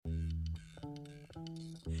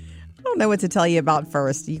don't know what to tell you about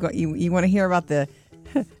first. You want to hear about the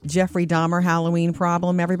Jeffrey Dahmer Halloween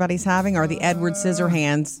problem everybody's having, or the Edward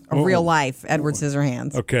Scissorhands, real life Edward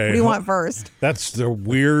Scissorhands? Okay. What do you want first? That's the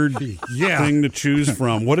weird thing to choose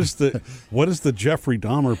from. What is the Jeffrey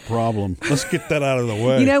Dahmer problem? Let's get that out of the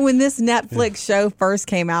way. You know, when this Netflix show first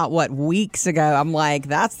came out, weeks ago, I'm like,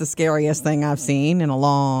 that's the scariest thing I've seen in a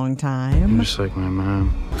long time. I'm just like my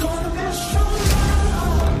mom.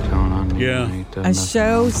 Yeah. A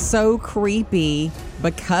show so creepy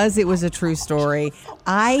because it was a true story.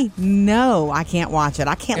 I know I can't watch it.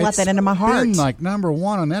 I can't let that into my heart. It's been like number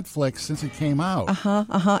one on Netflix since it came out.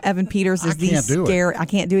 Evan Peters is the scary. I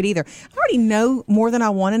can't do it either. I already know more than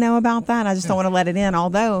I want to know about that. I just don't want to let it in.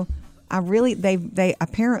 Although they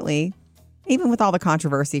apparently, even with all the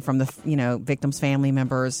controversy from the victims' family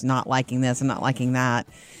members not liking this and not liking that,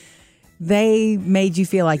 they made you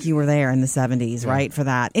feel like you were there in the 70s, right, for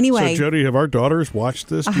that. Anyway. So, Jody, have our daughters watched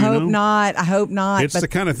this? I hope not. It's the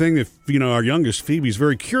kind of thing that, our youngest Phoebe's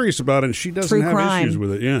very curious about, and she doesn't have issues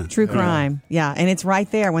with it. Yeah. True crime. Yeah, and it's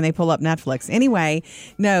right there when they pull up Netflix. Anyway,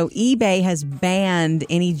 no, eBay has banned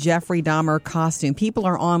any Jeffrey Dahmer costume. People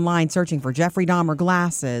are online searching for Jeffrey Dahmer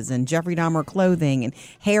glasses and Jeffrey Dahmer clothing and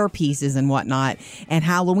hair pieces and whatnot. And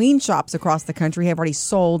Halloween shops across the country have already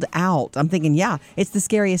sold out. I'm thinking, it's the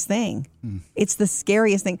scariest thing. It's the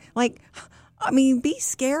scariest thing. Like, I mean, be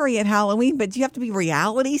scary at Halloween, but do you have to be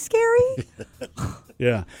reality scary?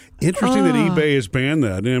 Yeah. Interesting that eBay has banned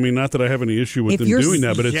that. I mean, not that I have any issue with them doing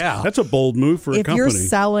that, but that's a bold move for a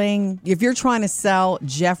company. If you're trying to sell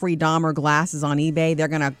Jeffrey Dahmer glasses on eBay, they're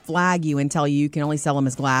going to flag you and tell you can only sell them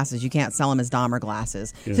as glasses. You can't sell them as Dahmer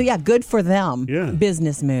glasses. Yeah. So, good for them. Yeah.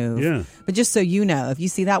 Business move. Yeah. But just so you know, if you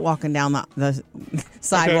see that walking down the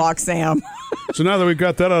sidewalk, Sam. So now that we've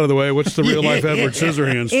got that out of the way, what's the real-life Edward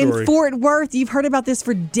Scissorhands story? In Fort Worth, you've heard about this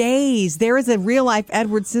for days. There is a real-life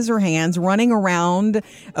Edward Scissorhands running around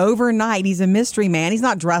overnight. He's a mystery man. He's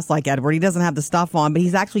not dressed like Edward. He doesn't have the stuff on, but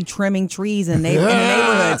he's actually trimming trees in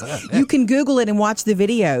neighborhoods. You can Google it and watch the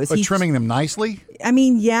videos. But trimming them nicely? I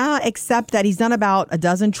mean, except that he's done about a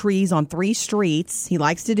dozen trees on 3 streets. He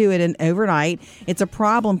likes to do it overnight. It's a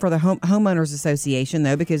problem for the homeowners association,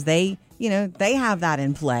 though, because they have that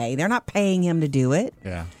in play. They're not paying him to do it.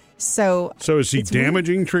 Yeah. So is he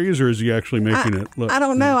damaging trees, or is he actually making it look? I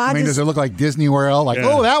don't know. I mean, does it look like Disney World? Like,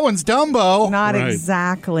 oh, that one's Dumbo. Not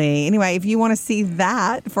exactly. Anyway, if you want to see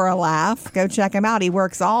that for a laugh, go check him out. He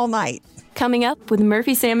works all night. Coming up with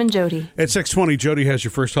Murphy, Sam, and Jody. At 6:20, Jody has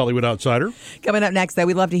your first Hollywood Outsider. Coming up next, though,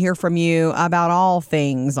 we'd love to hear from you about all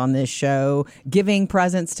things on this show, giving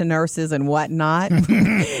presents to nurses and whatnot,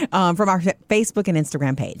 from our Facebook and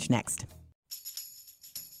Instagram page. Next.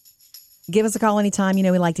 Give us a call anytime.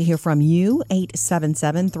 We like to hear from you,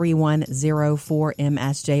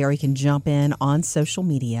 877-310-4MSJ, or you can jump in on social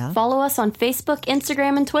media. Follow us on Facebook,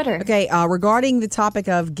 Instagram, and Twitter. Okay, regarding the topic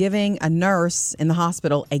of giving a nurse in the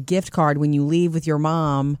hospital a gift card when you leave with your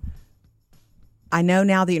mom, I know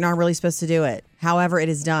now that you're not really supposed to do it. However, it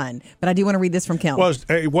is done. But I do want to read this from Kim.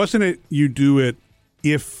 Wasn't it you do it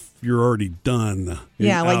if you're already done?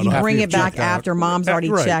 Yeah, like you bring it back after mom's already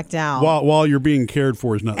checked out. While you're being cared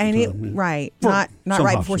for is not the time. Right. Not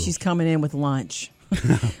right before she's coming in with lunch.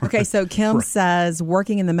 Okay, so Kim says,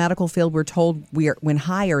 working in the medical field, we're told when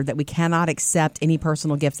hired that we cannot accept any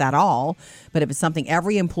personal gifts at all. But if it's something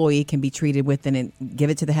every employee can be treated with, then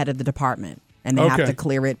give it to the head of the department. And they have to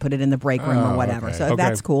clear it, put it in the break room or whatever. Okay. So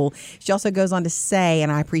that's cool. She also goes on to say,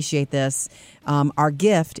 and I appreciate this, our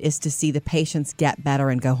gift is to see the patients get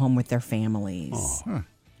better and go home with their families. Oh, huh.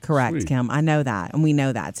 Correct, Sweet. Kim. I know that, and we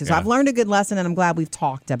know that. So I've learned a good lesson, and I'm glad we've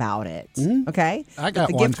talked about it. Mm-hmm. Okay? I got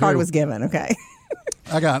the one, gift card too. was given, okay?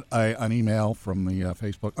 I got an email from the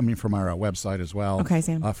from our website as well. Okay,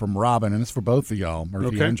 Sam. From Robin, and it's for both of y'all,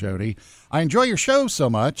 Murphy and Jody. I enjoy your show so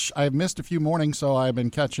much. I've missed a few mornings, so I've been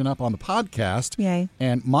catching up on the podcast. Yay.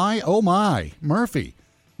 And my, Murphy,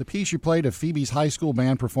 the piece you played of Phoebe's high school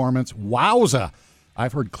band performance, wowza.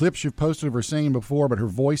 I've heard clips you've posted of her singing before, but her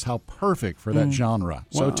voice, how perfect for that genre.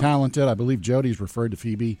 Wow. So talented. I believe Jody's referred to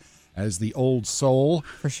Phoebe as the old soul.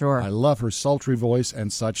 For sure. I love her sultry voice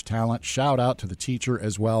and such talent. Shout out to the teacher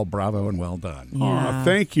as well. Bravo and well done. Yeah.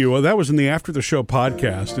 Thank you. Well, that was in the After the Show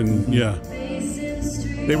podcast, and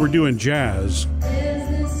they were doing jazz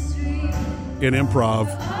in improv.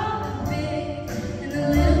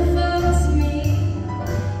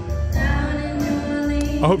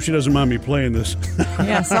 I hope she doesn't mind me playing this.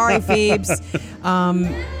 Yeah, sorry, Phoebes.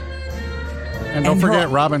 And don't forget,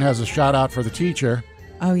 Robin has a shout out for the teacher.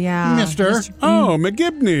 Oh, yeah. Mr. Oh,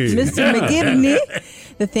 McGibney. Mr. McGibney.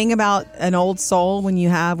 The thing about an old soul when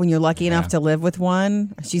you're lucky enough to live with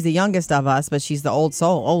one, she's the youngest of us, but she's the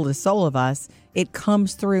oldest soul of us. It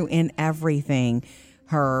comes through in everything.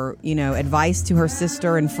 Her, advice to her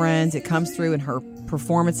sister and friends. It comes through in her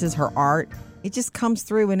performances, her art. It just comes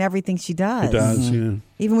through in everything she does. It does, yeah.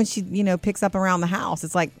 Even when she, picks up around the house.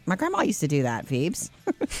 It's like, my grandma used to do that, Phoebes.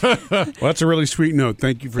 Well, that's a really sweet note.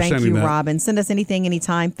 Thank you for sending that. Thank you, Robin. Send us anything,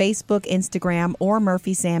 anytime. Facebook, Instagram, or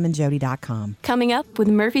MurphySamandJody.com. Coming up with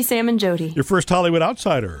Murphy, Sam, and Jody. Your first Hollywood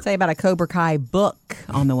Outsider. Say about a Cobra Kai book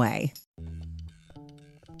on the way.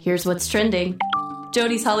 Here's what's trending.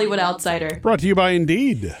 Jody's Hollywood Outsider. Brought to you by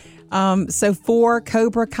Indeed. So for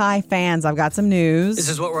Cobra Kai fans, I've got some news. This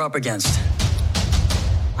is what we're up against.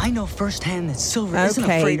 I know firsthand that Silver isn't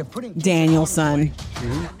afraid of putting Danielson.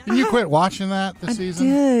 Did you quit watching that this season? I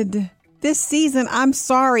did. This season, I'm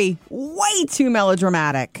sorry, way too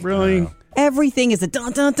melodramatic. Really? Everything is a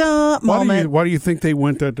dun-dun-dun moment. Why do you think they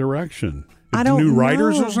went that direction? I don't new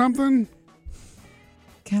writers know. or something?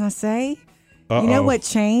 Can I say? Uh-oh. You know what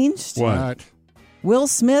changed? What? Will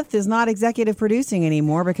Smith is not executive producing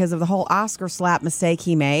anymore because of the whole Oscar slap mistake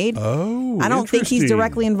he made. Oh, I don't think he's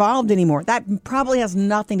directly involved anymore. That probably has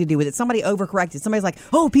nothing to do with it. Somebody overcorrected. Somebody's like,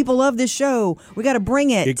 oh, people love this show. We got to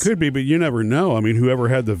bring it. It could be, but you never know. I mean, whoever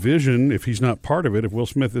had the vision, if he's not part of it, if Will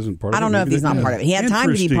Smith isn't part of it. I don't know if he's not part of it. He had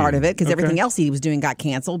time to be part of it because everything else he was doing got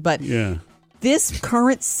canceled. But this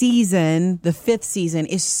current season, the 5th season,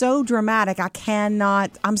 is so dramatic.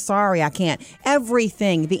 I'm sorry, I can't.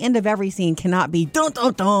 Everything, the end of every scene cannot be dun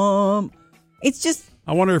dun dun. It's just,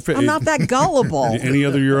 I wonder if I'm not that gullible. Any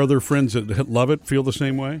your other friends that love it feel the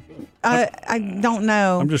same way? I don't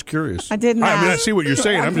know. I'm just curious. I didn't. I see what you're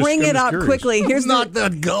saying. Bring it up quickly. Here's not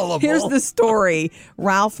that gullible. Here's the story.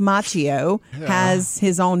 Ralph Macchio has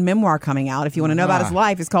his own memoir coming out. If you want to know about his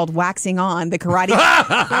life, it's called "Waxing On: The Karate."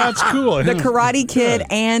 That's cool. The Karate Kid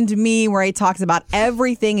and Me, where he talks about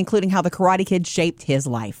everything, including how the Karate Kid shaped his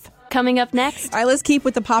life. Coming up next. All right, let's keep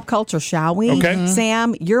with the pop culture, shall we? Okay. Mm-hmm.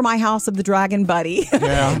 Sam, you're my House of the Dragon buddy.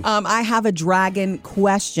 Yeah. I have a dragon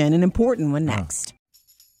question, an important one next.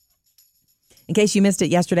 In case you missed it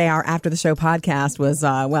yesterday, our After the Show podcast was,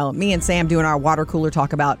 me and Sam doing our water cooler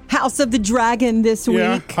talk about House of the Dragon this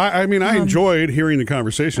week. I enjoyed hearing the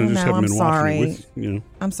conversation. I just haven't been watching it with,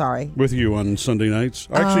 I'm sorry. With you on Sunday nights.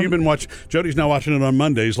 Actually, you've been watching. Jody's now watching it on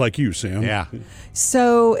Mondays like you, Sam. Yeah.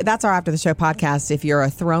 So that's our After the Show podcast if you're a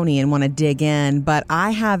throny and want to dig in. But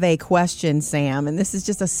I have a question, Sam, and this is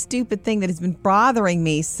just a stupid thing that has been bothering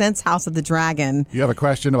me since House of the Dragon. You have a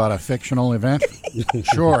question about a fictional event?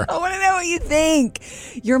 Sure. I want to know what you think.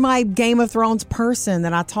 You're my Game of Thrones person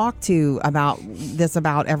that I talk to about this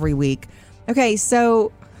about every week. Okay,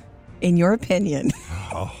 so in your opinion,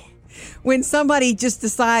 when somebody just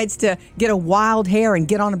decides to get a wild hair and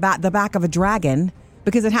get on the back of a dragon,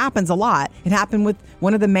 because it happens a lot. It happened with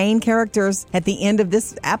one of the main characters at the end of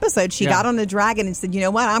this episode. She got on the dragon and said, you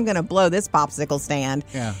know what, I'm going to blow this popsicle stand.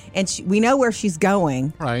 Yeah. And we know where she's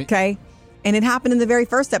going. Right. Okay. And it happened in the very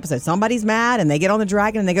first episode. Somebody's mad and they get on the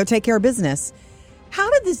dragon and they go take care of business. How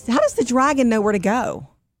does the dragon know where to go?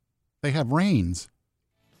 They have reins.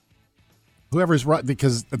 Whoever's right,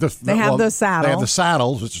 because they have the saddle. They have the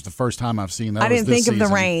saddles, which is the first time I've seen that. I didn't think of the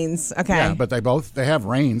reins. Okay. Yeah, but they have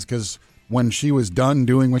reins because when she was done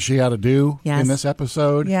doing what she had to do in this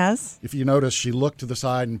episode, if you notice, she looked to the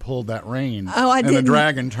side and pulled that rein. Oh, I didn't. And the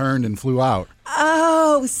dragon turned and flew out.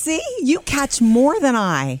 Oh, see? You catch more than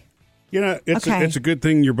I. You know, it's a good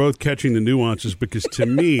thing you're both catching the nuances because to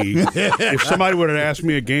me, if somebody would have asked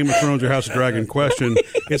me a Game of Thrones or House of Dragon question,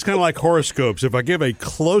 it's kind of like horoscopes. If I give a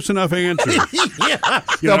close enough answer,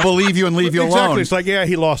 they'll believe you and leave you alone. Exactly. It's like,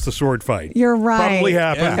 he lost the sword fight. You're right. Probably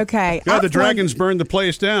happened. Yeah. Okay. Yeah, the dragons burned the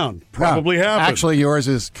place down. Probably happened. Actually, yours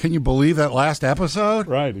is, can you believe that last episode?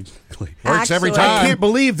 Right, exactly. Works every time. I can't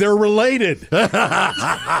believe they're related.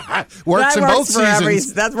 Works in both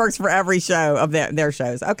seasons. That works for every show of their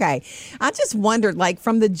shows. Okay. I just wondered, like,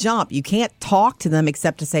 from the jump, you can't talk to them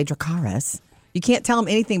except to say Dracarys. You can't tell them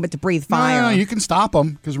anything but to breathe fire. No, you can stop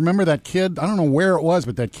them. Because remember that kid, I don't know where it was,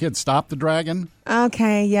 but that kid stopped the dragon.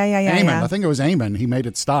 Okay, yeah. Aemon. I think it was Aemon. He made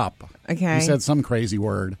it stop. Okay. He said some crazy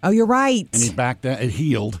word. Oh, you're right. And he backed down. It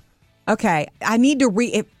healed. Okay, I need to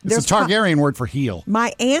read. It's a Targaryen word for heal.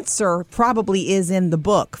 My answer probably is in the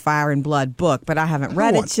book, Fire and Blood book, but I haven't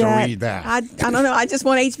read it yet. To read that? I don't know. I just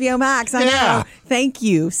want HBO Max. I know. Thank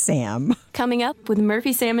you, Sam. Coming up with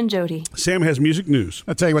Murphy, Sam, and Jody. Sam has music news.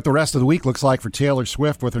 I'll tell you what the rest of the week looks like for Taylor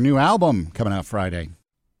Swift with her new album coming out Friday.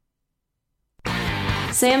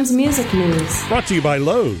 Sam's Music News. Brought to you by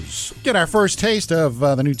Lowe's. Get our first taste of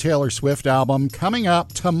the new Taylor Swift album coming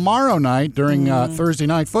up tomorrow night during Thursday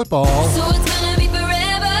Night Football. So it's gonna be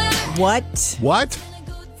forever. What?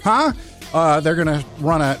 Huh? They're going to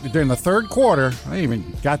run during the third quarter. I ain't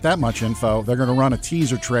even got that much info. They're going to run a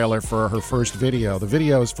teaser trailer for her first video. The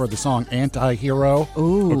video is for the song Anti-Hero.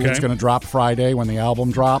 Ooh. Okay. It's going to drop Friday when the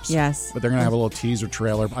album drops. Yes. But they're going to have a little teaser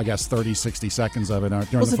trailer, I guess 30, 60 seconds of it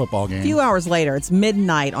during the football game. A few hours later. It's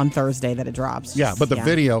midnight on Thursday that it drops. Yeah, but the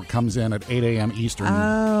video comes in at 8 a.m. Eastern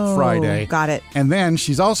Friday. Got it. And then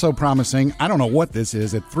she's also promising, I don't know what this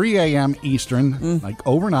is, at 3 a.m. Eastern, like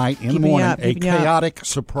overnight in the morning, a chaotic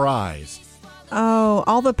surprise. Oh,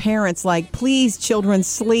 all the parents like, please, children,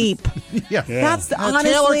 sleep. Yeah. That's honestly.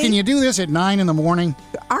 Taylor, can you do this at 9 in the morning?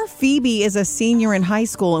 Our Phoebe is a senior in high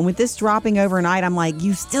school, and with this dropping overnight, I'm like,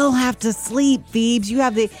 you still have to sleep, Phoebes. You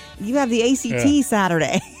have the ACT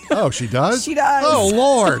Saturday. Oh, she does? She does. Oh,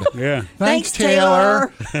 Lord. Yeah. Thanks,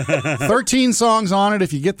 Taylor. 13 songs on it.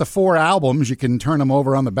 If you get the 4 albums, you can turn them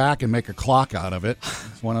over on the back and make a clock out of it.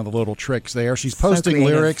 It's one of the little tricks there. She's posting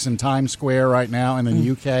creative. lyrics in Times Square right now in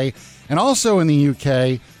the UK. And also in the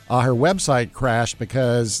UK, her website crashed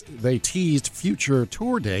because they teased future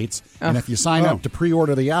tour dates. And if you sign up to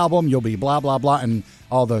pre-order the album, you'll be blah, blah, blah. And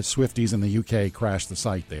all the Swifties in the UK crashed the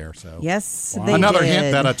site there. So Yes, they another did.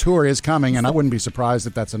 hint that a tour is coming, and I wouldn't be surprised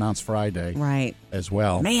if that's announced Friday Right. as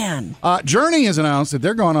well. Man. Journey has announced that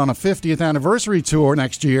they're going on a 50th anniversary tour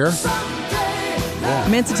next year. I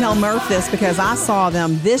meant to tell Murph this because I saw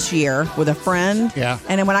them this year with a friend. Yeah.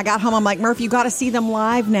 And then when I got home, I'm like, Murph, you got to see them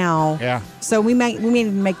live now. Yeah. So we need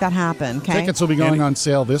to make that happen. Okay. Tickets will be going on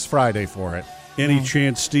sale this Friday for it. Any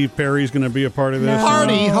chance Steve Perry's going to be a part of this? No.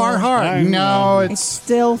 Party, har. No, It's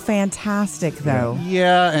still fantastic, though.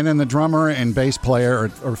 Yeah, and then the drummer and bass player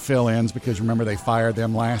are fill-ins because remember they fired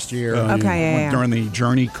them last year. Okay, yeah. During the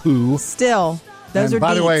Journey coup. Still, those And are.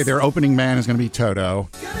 by the way, deets. their opening band is going to be Toto.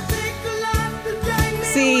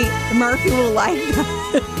 See, Murphy will like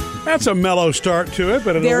that. That's a mellow start to it,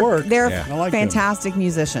 but it'll work. They're I like fantastic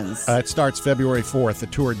musicians. It starts February 4th, the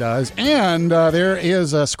tour does. And there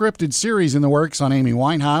is a scripted series in the works on Amy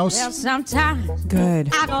Winehouse. Good.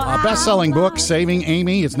 A best-selling book, Saving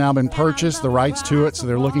Amy. It's now been purchased, the rights to it, so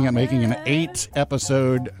they're looking at making an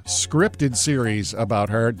 8-episode scripted series about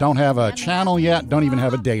her. Don't have a channel yet, don't even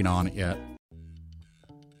have a date on it yet.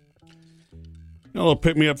 A little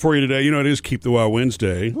pick-me-up for you today. You know, it is Keep the Wow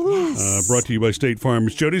Wednesday. Yes. Brought to you by State Farm.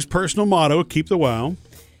 It's Jody's personal motto, Keep the Wow.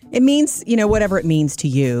 It means, whatever it means to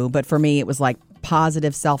you. But for me, it was like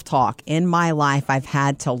positive self-talk. In my life, I've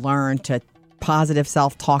had to learn to positive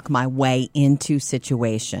self-talk my way into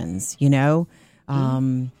situations,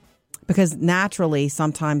 because naturally,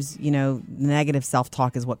 sometimes, negative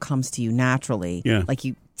self-talk is what comes to you naturally. Yeah. Like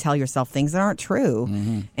you tell yourself things that aren't true.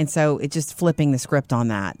 And so it's just flipping the script on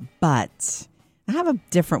that. But I have a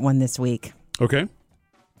different one this week. Okay.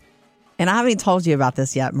 And I haven't even told you about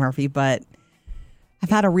this yet, Murphy, but I've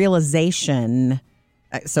had a realization.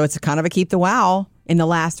 So it's kind of a keep the wow in the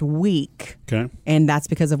last week. Okay. And that's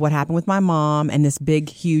because of what happened with my mom and this big,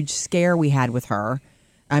 huge scare we had with her.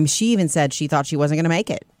 She even said she thought she wasn't going to make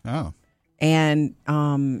it. Oh. And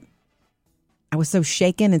I was so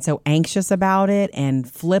shaken and so anxious about it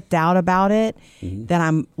and flipped out about it that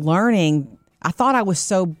I'm learning. I thought I was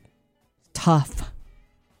so tough.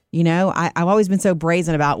 I've always been so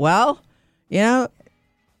brazen about,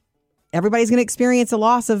 everybody's going to experience a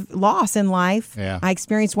loss in life. Yeah. I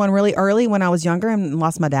experienced one really early when I was younger and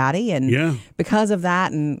lost my daddy. And because of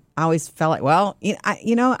that, and I always felt like,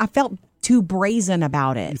 I felt too brazen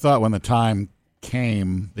about You it. thought when the time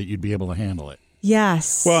came that you'd be able to handle it.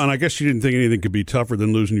 Yes. Well, and I guess you didn't think anything could be tougher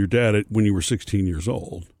than losing your dad when you were 16 years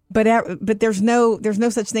old. But there's no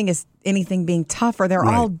such thing as anything being tougher. They're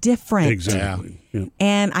all different. Exactly. Yeah.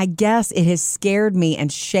 And I guess it has scared me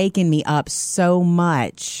and shaken me up so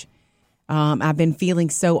much. I've been feeling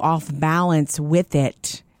so off balance with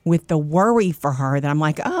it, with the worry for her, that I'm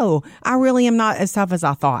like, oh, I really am not as tough as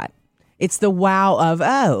I thought. It's the wow of,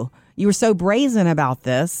 oh, you were so brazen about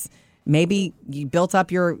this. Maybe you built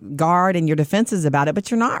up your guard and your defenses about it, but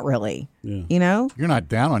you're not really. Yeah. You're not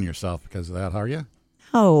down on yourself because of that, are you?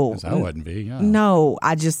 Oh, 'Cause I wouldn't be. Yeah. no,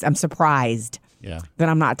 I'm surprised Yeah. that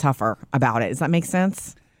I'm not tougher about it. Does that make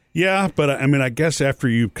sense? Yeah, but I guess after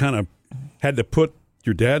you kind of had to put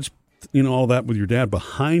your dad's, all that with your dad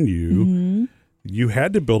behind you, You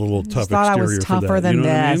had to build a little tough thought I exterior was for that. tougher than you know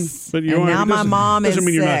what I mean? this. But you And know, now my mom doesn't is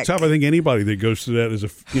mean you're not sick. tough. I think anybody that goes through that is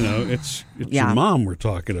it's Yeah. your mom we're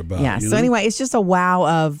talking about. Yeah. you So know? anyway, it's just a wow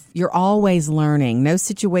of you're always learning. No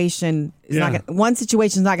situation is Yeah. not gonna, one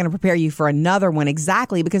situation is not going to prepare you for another one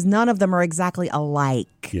exactly because none of them are exactly alike.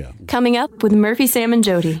 Yeah. Coming up with Murphy, Sam, and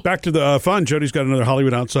Jody. Back to the fun. Jody's got another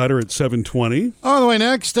Hollywood Outsider at 7:20. On the way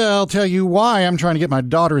next, I'll tell you why I'm trying to get my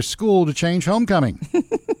daughter's school to change homecoming.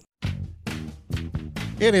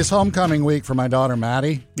 It is homecoming week for my daughter,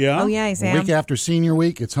 Maddie. Yeah. Oh, yeah, A Sam. week after senior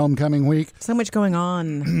week, it's homecoming week. So much going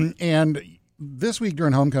on. And this week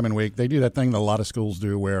during homecoming week, they do that thing that a lot of schools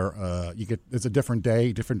do where it's a different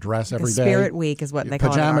day, different dress every day. Spirit Week is what they call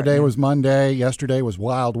it. Pajama at Day Art. was Monday. Yesterday was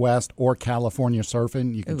Wild West or California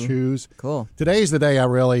Surfing. You can choose. Cool. Today's the day I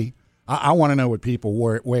want to know what people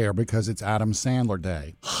wear because it's Adam Sandler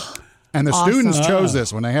Day. And the Awesome. students chose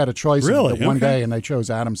this when they had a choice Really? of the one Okay. day, and they chose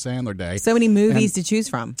Adam Sandler Day. So many movies to choose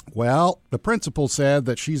from. Well, the principal said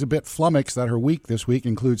that she's a bit flummoxed that her week this week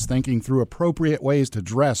includes thinking through appropriate ways to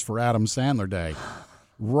dress for Adam Sandler Day.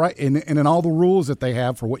 Right, and in all the rules that they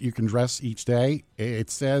have for what you can dress each day, it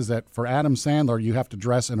says that for Adam Sandler, you have to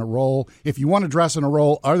dress in a role. If you want to dress in a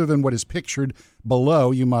role other than what is pictured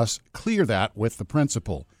below, you must clear that with the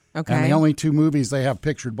principal. Okay. And the only two movies they have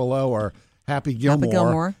pictured below are Happy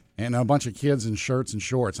Gilmore. And a bunch of kids in shirts and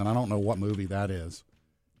shorts, and I don't know what movie that is.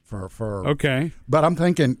 Okay. But I'm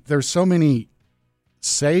thinking there's so many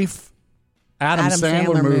safe Adam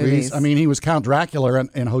Sandler movies. I mean, he was Count Dracula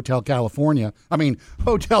in Hotel California. I mean,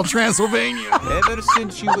 Hotel Transylvania. Ever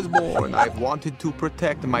since she was born, I've wanted to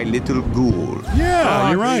protect my little ghoul.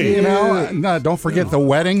 Yeah, you're right. You know, no, don't forget The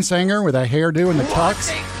Wedding Singer with a hairdo and the tux.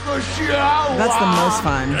 That's the most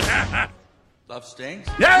fun. Love stinks.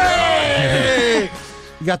 Yay!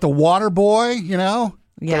 You got The Water Boy, you know.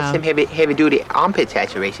 Yeah. Some heavy-duty armpit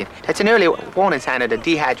saturation. That's an early warning sign of the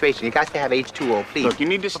dehydration. You got to have H2O, please. Look, you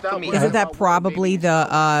need to stop. Isn't that probably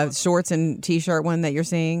the shorts and T-shirt one that you're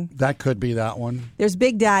seeing? That could be that one. There's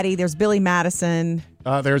Big Daddy. There's Billy Madison.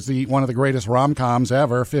 There's one of the greatest rom-coms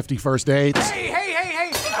ever, 50 First Dates. Hey!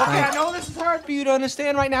 Okay, I know this is hard for you to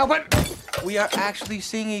understand right now, but we are actually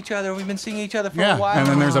seeing each other. We've been seeing each other for a while. And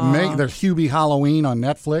then there's there's Hubie Halloween on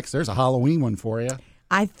Netflix. There's a Halloween one for you.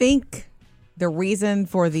 I think the reason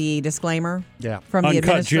for the disclaimer from the Uncut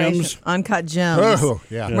administration, Gems. Uncut Gems. Oh,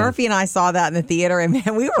 yeah. Murphy and I saw that in the theater, and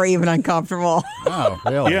man, we were even uncomfortable. Oh,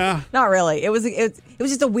 really? Yeah. Not really. It was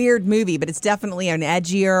just a weird movie, but it's definitely an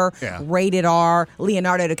edgier, rated R.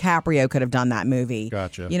 Leonardo DiCaprio could have done that movie.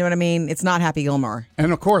 Gotcha. You know what I mean? It's not Happy Gilmore.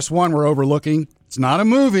 And, of course, one we're overlooking. It's not a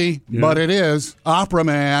movie, but it is Opera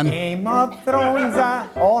Man. Game of Thrones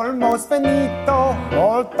almost finito.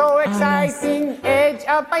 Molto exciting. Edge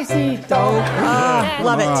of Paisito.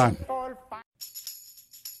 Love it. On.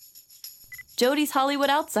 Jody's Hollywood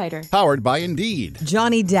Outsider. Powered by Indeed.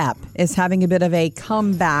 Johnny Depp is having a bit of a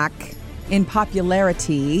comeback in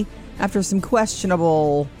popularity after some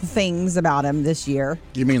questionable things about him this year.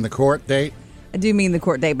 You mean the court date? I do mean the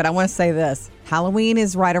court date, but I want to say this. Halloween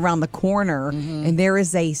is right around the corner, and there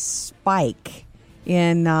is a spike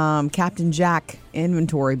in Captain Jack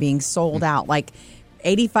inventory being sold out. Like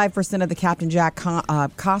 85% of the Captain Jack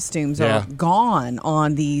costumes are gone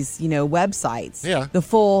on these, websites. Yeah. The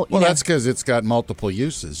full. Well, that's because it's got multiple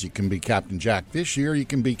uses. You can be Captain Jack this year. You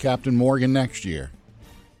can be Captain Morgan next year.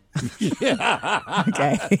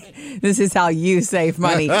 Okay. This is how you save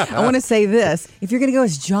money. I want to say this. If you're going to go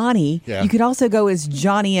as Johnny, you could also go as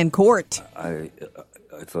Johnny in court. I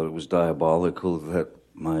thought it was diabolical that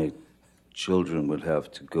my children would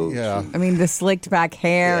have to go to. I mean, the slicked back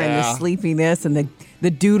hair and the sleepiness and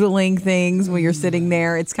the doodling things when you're sitting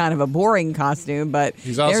there. It's kind of a boring costume, but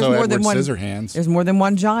he's also there's more Edward than one Scissorhands. There's more than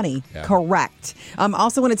one Johnny. Yeah. Correct.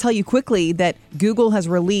 Also want to tell you quickly that Google has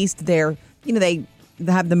released their, they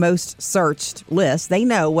have the most searched list. They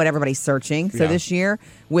know what everybody's searching. So this year,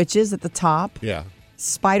 witches at the top. Yeah.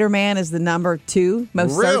 Spider-Man is the number 2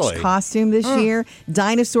 most searched costume this year.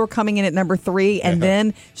 Dinosaur coming in at number 3. And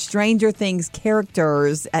then Stranger Things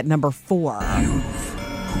characters at number 4.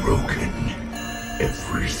 You've broken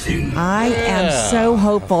everything. I am so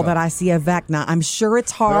hopeful that I see a Vecna. I'm sure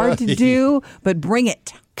it's hard to do, but bring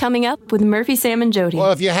it. Coming up with Murphy, Sam, and Jody.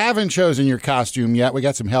 Well, if you haven't chosen your costume yet, we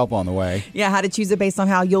got some help on the way. Yeah, how to choose it based on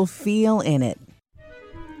how you'll feel in it.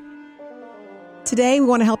 Today, we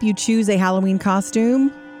want to help you choose a Halloween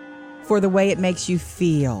costume for the way it makes you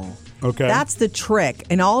feel. Okay. That's the trick.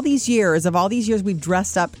 In all these years, we've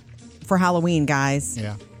dressed up for Halloween, guys.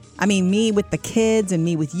 Yeah. I mean, me with the kids and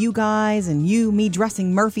me with you guys and me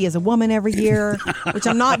dressing Murphy as a woman every year, which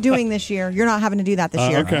I'm not doing this year. You're not having to do that this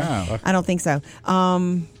year. Okay. I don't think so.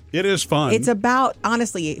 It is fun. It's about,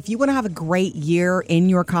 honestly, if you want to have a great year in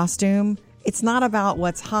your costume, it's not about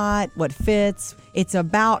what's hot, what fits. It's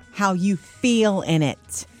about how you feel in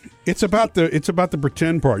it. It's about the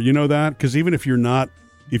pretend part. You know that? Because even if you're not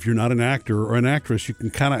an actor or an actress, you can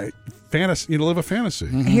kind of live a fantasy.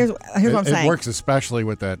 Mm-hmm. Here's what I'm saying. It works especially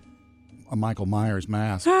with that Michael Myers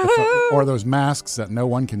mask or those masks that no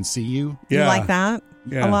one can see you. Yeah. You like that?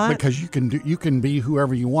 Yeah. A lot? Because you can be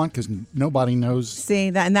whoever you want because nobody knows. See,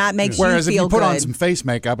 and that makes Whereas you feel if you put good. on some face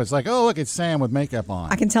makeup, it's like, oh, look, it's Sam with makeup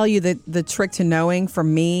on. I can tell you that the trick to knowing for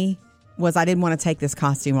me was I didn't want to take this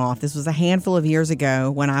costume off. This was a handful of years ago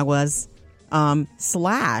when I was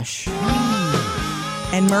Slash.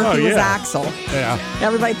 And Murphy was Axel. Yeah.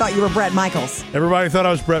 Everybody thought you were Bret Michaels. Everybody thought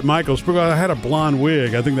I was Bret Michaels because I had a blonde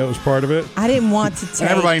wig. I think that was part of it. I didn't want to take...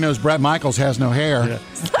 Everybody knows Bret Michaels has no hair. Yeah.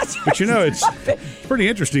 But it's pretty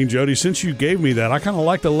interesting, Jody. Since you gave me that, I kind of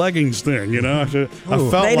like the leggings thing, you know? I felt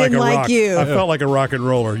they like didn't a like rock. you. I felt like a rock and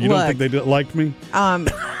roller. You don't think they liked me?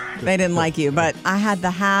 They didn't like you, but I had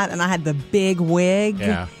the hat and I had the big wig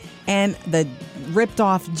and the ripped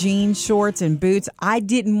off jean shorts and boots. I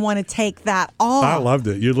didn't want to take that off. I loved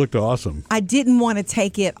it. You looked awesome. I didn't want to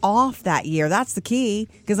take it off that year. That's the key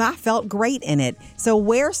because I felt great in it. So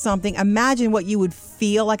wear something. Imagine what you would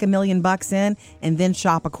feel like $1 million in and then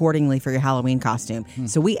shop accordingly for your Halloween costume.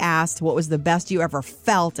 So we asked what was the best you ever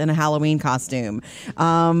felt in a Halloween costume.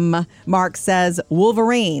 Mark says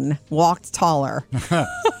Wolverine walked taller.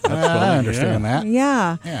 I understand that.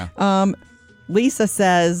 Yeah. Lisa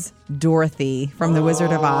says Dorothy from The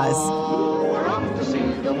Wizard of Oz.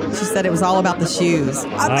 She said it was all about the shoes.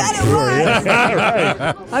 I bet it was.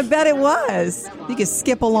 Right. I bet it was. You could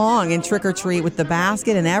skip along and trick or treat with the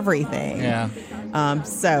basket and everything. Yeah.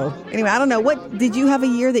 So anyway, I don't know. What did you have a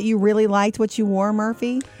year that you really liked what you wore,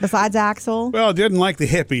 Murphy? Besides Axel? Well, I didn't like the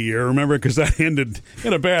hippie year, remember, because that ended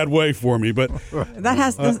in a bad way for me. But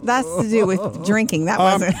that's to do with drinking. That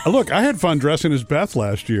wasn't. Look, I had fun dressing as Beth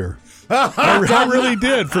last year. I really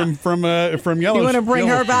did. From Yellow. You want to bring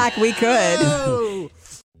her back? We could.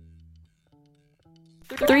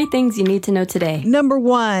 3 things you need to know today. Number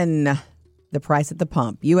 1. The price at the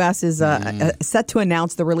pump. U.S. is set to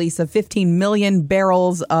announce the release of 15 million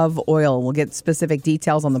barrels of oil. We'll get specific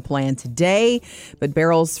details on the plan today, but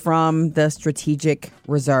barrels from the strategic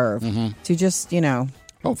reserve to just,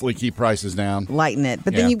 hopefully keep prices down. Lighten it.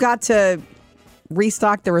 But then you've got to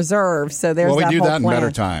restock the reserve. So there's that whole plan. Well, we do that in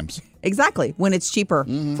better times. Exactly. When it's cheaper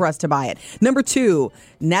for us to buy it. Number 2,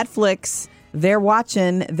 Netflix. They're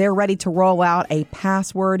ready to roll out a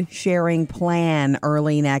password sharing plan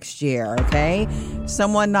early next year, okay?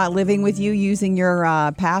 Someone not living with you using your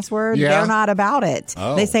password, they're not about it.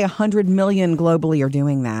 Oh. They say 100 million globally are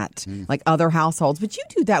doing that, like other households. But you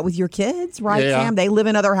do that with your kids, right, Sam? They live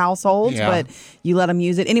in other households, but you let them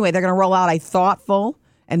use it. Anyway, they're going to roll out a thoughtful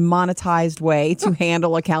and monetized way to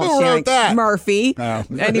handle account sharing. Murphy. Oh.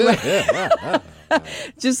 Anyway.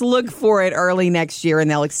 Just look for it early next year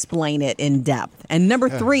and they'll explain it in depth. And number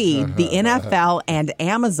 3, the NFL and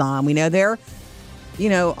Amazon. We know they're,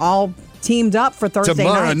 all teamed up for Thursday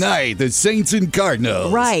Tomorrow night, the Saints and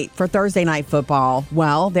Cardinals. Right, for Thursday night football.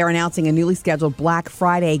 Well, they're announcing a newly scheduled Black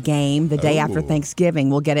Friday game the day after Thanksgiving.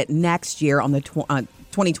 We'll get it next year on the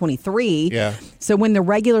 2023. Yeah. So when the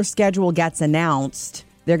regular schedule gets announced,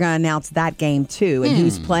 they're going to announce that game too and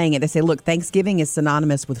who's playing it. They say, look, Thanksgiving is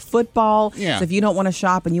synonymous with football. Yeah. So if you don't want to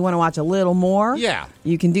shop and you want to watch a little more,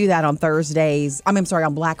 you can do that on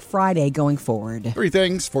on Black Friday going forward. 3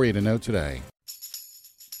 things for you to know today.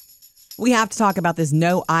 We have to talk about this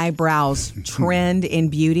no eyebrows trend in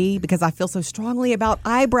beauty because I feel so strongly about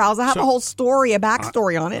eyebrows. I have a whole story, a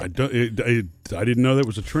backstory on it. I didn't know that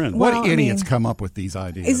was a trend. What idiots come up with these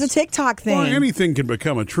ideas? It's a TikTok thing. Well, anything can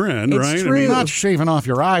become a trend, right? It's true. You're not shaving off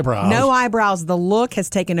your eyebrows. No eyebrows. The look has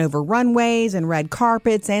taken over runways and red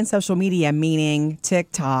carpets and social media, meaning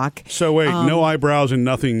TikTok. So wait, no eyebrows and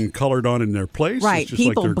nothing colored on in their place? Right. It's just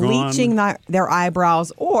People like they're bleaching gone? their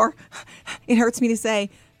eyebrows, or it hurts me to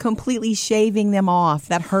say, completely shaving them off.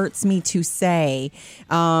 That hurts me to say.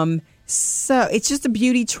 So it's just a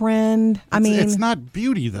beauty trend. It's not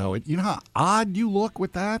beauty though. You know how odd you look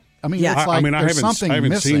with that? I mean, Yeah. it's like I there's something haven't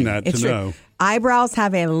missing. seen that It's to true. know. Eyebrows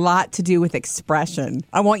have a lot to do with expression.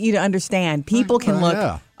 I want you to understand. People can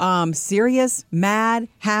look serious, mad,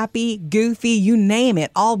 happy, goofy, you name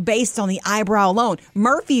it, all based on the eyebrow alone.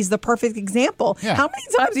 Murphy's the perfect example. Yeah. How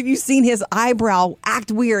many times have you seen his eyebrow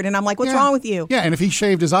act weird? And I'm like, what's wrong with you? Yeah, and if he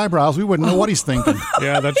shaved his eyebrows, we wouldn't know what he's thinking.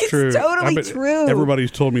 Yeah, that's It's true. totally true.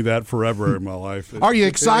 Everybody's told me that forever in my life. Are you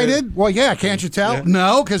excited? Well, yeah, can't you tell?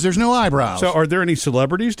 No, because there's no eyebrows. So are there any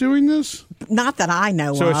celebrities doing this? Not that I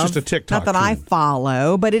know of. So it's just a TikTok Not that I trend.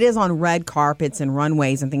 follow, but it is on red carpets and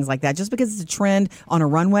runways and things like that. Just because it's a trend on a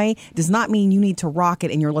runway does not mean you need to rock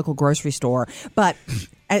it in your local grocery store. But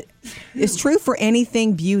it's true for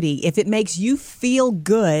anything beauty. If it makes you feel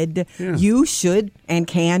good, you should and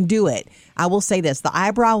can do it. I will say this, the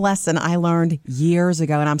eyebrow lesson I learned years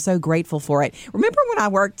ago, and I'm so grateful for it. Remember when I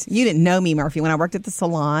worked, you didn't know me, Murphy, when I worked at the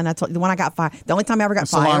salon, I told you, the one I got fired, the only time I ever got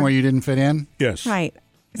fired. The salon where you didn't fit in? Yes. Right.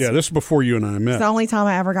 Yeah, this is before you and I met. It's the only time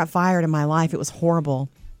I ever got fired in my life. It was horrible.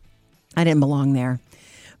 I didn't belong there.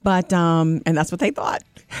 But, and that's what they thought.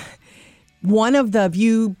 One of the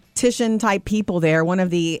beautician type people there, one of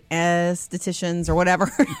the estheticians or whatever.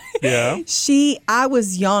 Yeah. I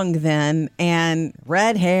was young then and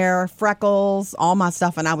red hair, freckles, all my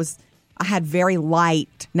stuff. And I had very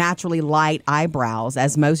naturally light eyebrows,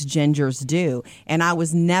 as most gingers do. And I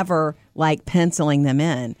was never like penciling them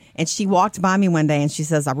in. And she walked by me one day and she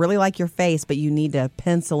says, I really like your face, but you need to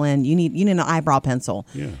pencil in. You need an eyebrow pencil.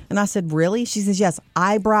 Yeah. And I said, really? She says, yes,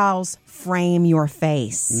 eyebrows frame your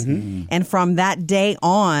face. Mm-hmm. And from that day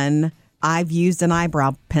on, I've used an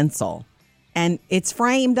eyebrow pencil. And it's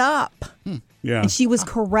framed up. Yeah. And she was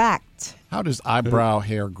correct. How does eyebrow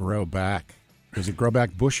hair grow back? Does it grow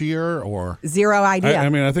back bushier or? Zero idea. I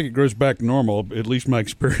mean, I think it grows back normal, at least my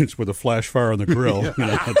experience with a flash fire on the grill. You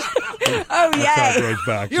know, that's how it grows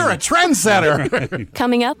back. You're a trendsetter. Right.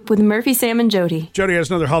 Coming up with Murphy, Sam, and Jody. Jody has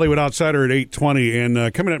another Hollywood Outsider at 8:20.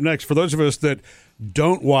 And coming up next, for those of us that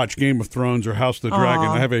don't watch Game of Thrones or House of the Dragon,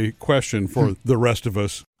 I have a question for the rest of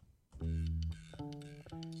us.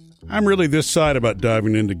 I'm really this side about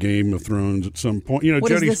diving into Game of Thrones at some point. You know, what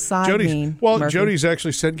does this side mean, well, Murphy? Jody's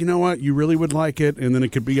actually said, you know what, you really would like it, and then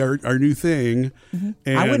it could be our new thing. Mm-hmm.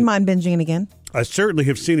 And I wouldn't mind binging it again. I certainly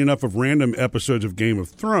have seen enough of random episodes of Game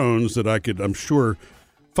of Thrones that I could, I'm sure,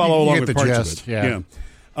 follow along with parts gist, of it. Yeah.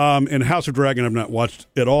 And House of Dragon I've not watched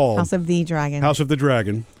at all. House of the Dragon. House of the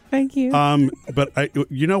Dragon. Thank you. But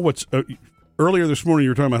you know what's... earlier this morning,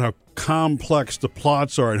 you were talking about how complex the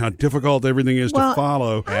plots are and how difficult everything is to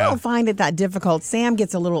follow. I don't find it that difficult. Sam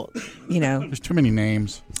gets a little, There's too many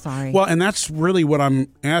names. Sorry. Well, and that's really what I'm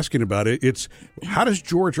asking about. It's how does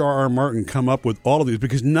George R.R. Martin come up with all of these?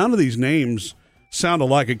 Because none of these names sound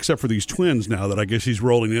alike except for these twins now that I guess he's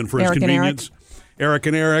rolling in for his convenience. Eric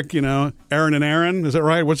and Eric, Aaron and Aaron. Is that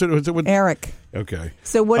right? What's it with Eric? Okay.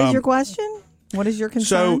 So what is your question? What is your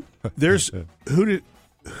concern? So there's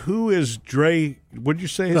who is Dre? What did you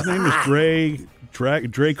say his name is?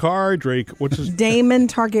 Dracarr? What's his? Daemon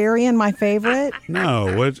Targaryen, my favorite.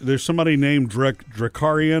 No, there's somebody named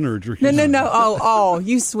Dracarys or No. Oh,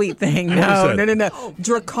 you sweet thing. No.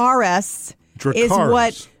 Dracarys is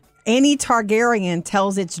what any Targaryen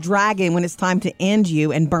tells its dragon when it's time to end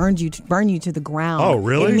you and burn you to the ground. Oh,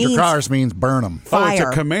 really? Dracarys means burn them. Oh, it's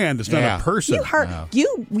a command. It's not a person. You heard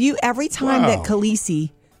you every time that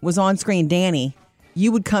Khaleesi was on screen, Danny, you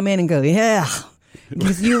would come in and go, yeah.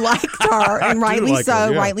 Because you liked her, and rightly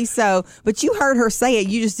rightly so. But you heard her say it,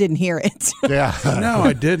 you just didn't hear it. Yeah. No,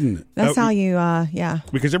 I didn't. That's how you,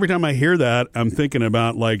 Because every time I hear that, I'm thinking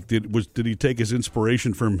about, did he take his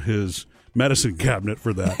inspiration from his medicine cabinet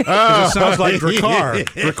for that? It sounds like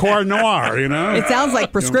Dracarys Noir, It sounds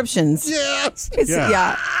like prescriptions. Yes.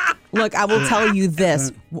 Yeah. Look, I will tell you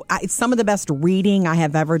this. It's some of the best reading I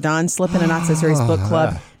have ever done. Slip in a Not So Serious Book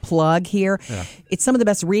Club plug here. Yeah. It's some of the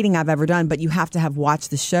best reading I've ever done, but you have to have watched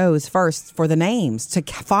the shows first for the names to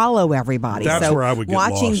follow everybody. That's where I would get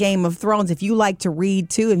watching lost. Game of Thrones, if you like to read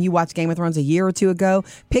too, and you watched Game of Thrones a year or two ago,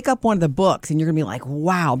 pick up one of the books and you're going to be like,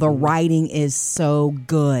 wow, the writing is so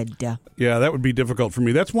good. Yeah, that would be difficult for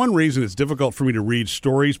me. That's one reason it's difficult for me to read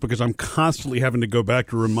stories, because I'm constantly having to go back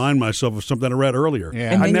to remind myself of something I read earlier.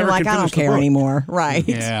 Yeah. And then you're like, I don't care anymore. Right.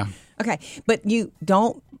 Yeah. Okay. But you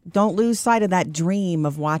don't lose sight of that dream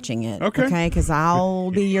of watching it. Okay. Because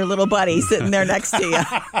I'll be your little buddy sitting there next to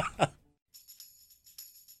you.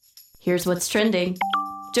 Here's what's trending.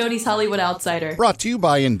 Jody's Hollywood Outsider. Brought to you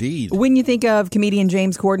by Indeed. When you think of comedian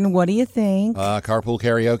James Corden, what do you think? Carpool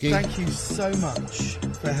karaoke. Thank you so much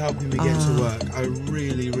for helping me get to work. I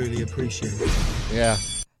really, really appreciate it. Yeah.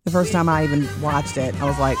 The first time I even watched it, I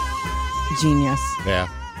was like, genius. Yeah.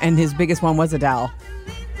 And his biggest one was Adele.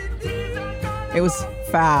 It was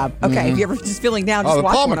fab. Okay, if you're ever just feeling down, just the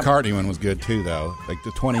watch Paul one McCartney one was good too, though. Like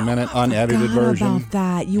the 20-minute unedited version. About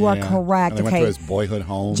that, you are correct. And they went to his boyhood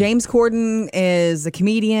home. James Corden is a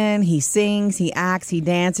comedian. He sings, he acts, he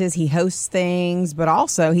dances, he hosts things, but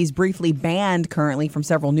also he's briefly banned currently from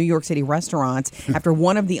several New York City restaurants after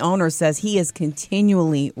one of the owners says he is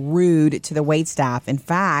continually rude to the waitstaff. In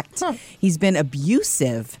fact, he's been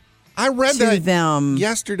abusive. I read to that them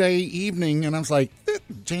yesterday evening, and I was like,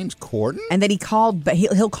 James Corden? And that he called, but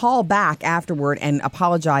he'll call back afterward and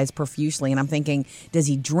apologize profusely. And I'm thinking, does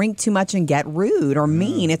he drink too much and get rude or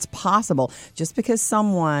mean? It's possible. Just because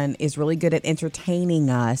someone is really good at entertaining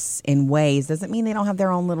us in ways doesn't mean they don't have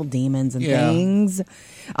their own little demons and things.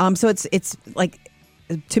 So it's like,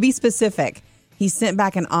 to be specific, he sent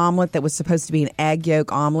back an omelet that was supposed to be an egg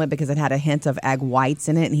yolk omelet because it had a hint of egg whites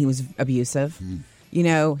in it, and he was abusive. You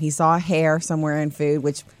know, he saw hair somewhere in food,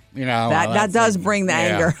 which... that does bring the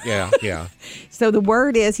anger. Yeah. So the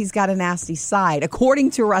word is he's got a nasty side,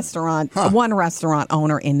 according to one restaurant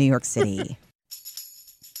owner in New York City.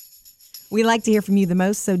 We like to hear from you the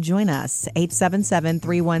most, so join us,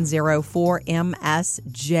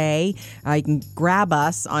 877-310-4MSJ. You can grab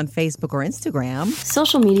us on Facebook or Instagram.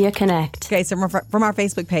 Social Media Connect. Okay, so from our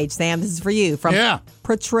Facebook page, Sam, this is for you. From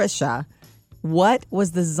Patricia. What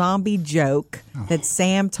was the zombie joke that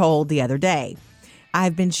Sam told the other day?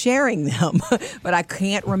 I've been sharing them, but I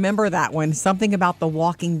can't remember that one. Something about The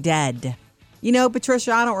Walking Dead. You know,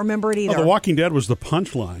 Patricia, I don't remember it either. Oh, The Walking Dead was the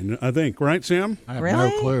punchline, I think. Right, Sam? I have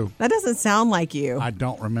no clue. That doesn't sound like you. I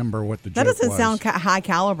don't remember what the joke was. That doesn't was. sound high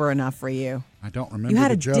caliber enough for you. I don't remember You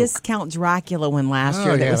had the a joke. Discount Dracula one last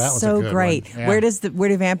year that was a so good great. one. Yeah. Where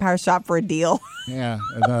do vampires shop for a deal? Yeah,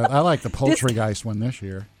 I like the Poultrygeist one this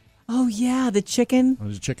year. Oh, yeah, the chicken.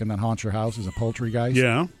 There's a chicken that haunts your house is a Poultrygeist.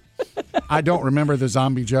 Yeah. I don't remember the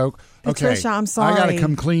zombie joke. Patricia, I'm sorry. I got to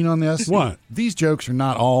come clean on this. What? These jokes are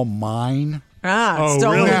not all mine.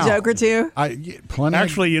 Stolen really? a joke or two? Plenty.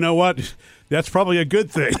 Actually, you know what? That's probably a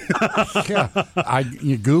good thing.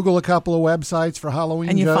 You Google a couple of websites for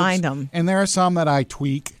Halloween and you jokes, find them. And there are some that I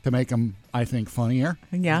tweak to make them, I think, funnier.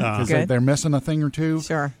 Yeah, because they're missing a thing or two.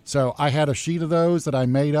 Sure. So I had a sheet of those that I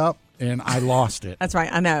made up, and I lost it. That's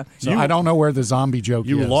right. I know. So I don't know where the zombie joke is.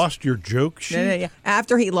 You lost your joke sheet? Yeah.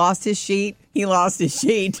 After he lost his sheet, he lost his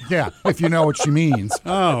sheet. Yeah, if you know what she means.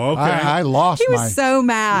 Oh, okay. I lost He was so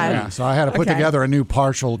mad. Yeah, so I had to put together a new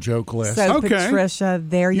partial joke list. So, Patricia,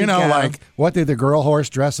 there you go. You know, like, what did the girl horse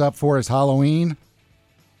dress up for as Halloween?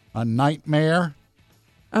 A nightmare?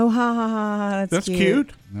 Oh, ha, ha, ha. That's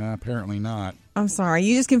cute. No, apparently not. I'm sorry.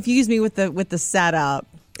 You just confused me with the setup.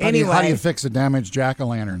 Anyway. How do you fix a damaged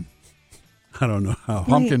jack-o'-lantern? I don't know how.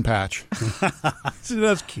 Pumpkin patch.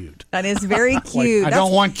 That's cute. That is very cute. I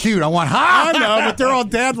don't want cute. I want hot. I know, but they're all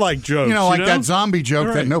dad-like jokes. You know, like that zombie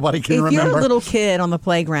joke that nobody can remember. If you're a little kid on the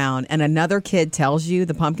playground and another kid tells you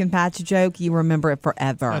the pumpkin patch joke, you remember it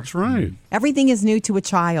forever. That's right. Everything is new to a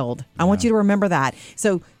child. I want you to remember that.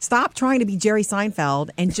 So stop trying to be Jerry Seinfeld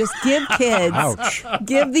and just give kids,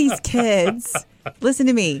 give these kids, listen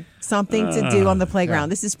to me, something to do on the playground.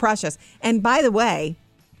 This is precious. And by the way,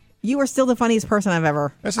 you are still the funniest person I've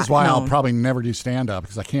ever This is why known. I'll probably never do stand-up,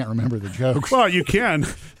 because I can't remember the jokes. Well, you can.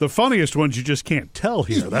 The funniest ones you just can't tell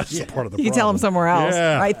here. That's the part of the problem. You can tell them somewhere else.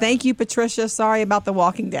 Yeah. All right, thank you, Patricia. Sorry about The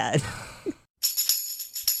Walking Dead.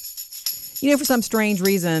 You know, for some strange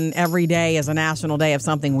reason, every day is a national day of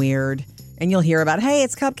something weird. And you'll hear about, hey,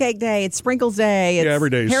 it's Cupcake Day, it's Sprinkles Day, it's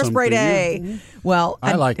every day is Hairspray something. Day. Well,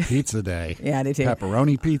 I like Pizza Day. Yeah, I do too.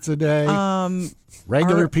 Pepperoni Pizza Day.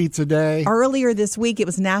 Regular Pizza Day. Earlier this week, it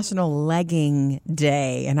was National Legging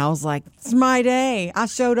Day. And I was like, it's my day. I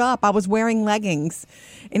showed up. I was wearing leggings.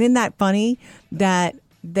 And isn't that funny that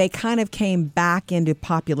they kind of came back into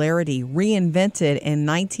popularity, reinvented in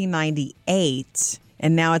 1998.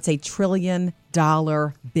 And now it's $1 trillion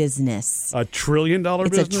business. $1 trillion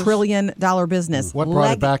business? It's $1 trillion business. What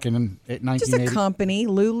brought it back in 1980? Just a company.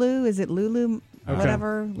 Lulu. Is it Lulu? Okay.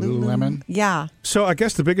 Whatever. Lululemon? Yeah. So I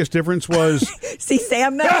guess the biggest difference was... See,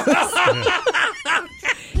 Sam knows.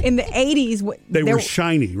 In the 80s... They were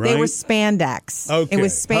shiny, right? They were spandex. Okay. It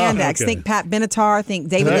was spandex. Okay. Think Pat Benatar. Think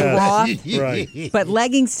David Lee Roth. Right. But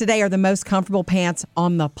leggings today are the most comfortable pants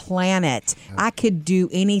on the planet. I could do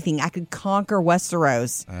anything. I could conquer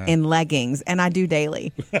Westeros in leggings, and I do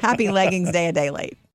daily. Happy Leggings Day a day late.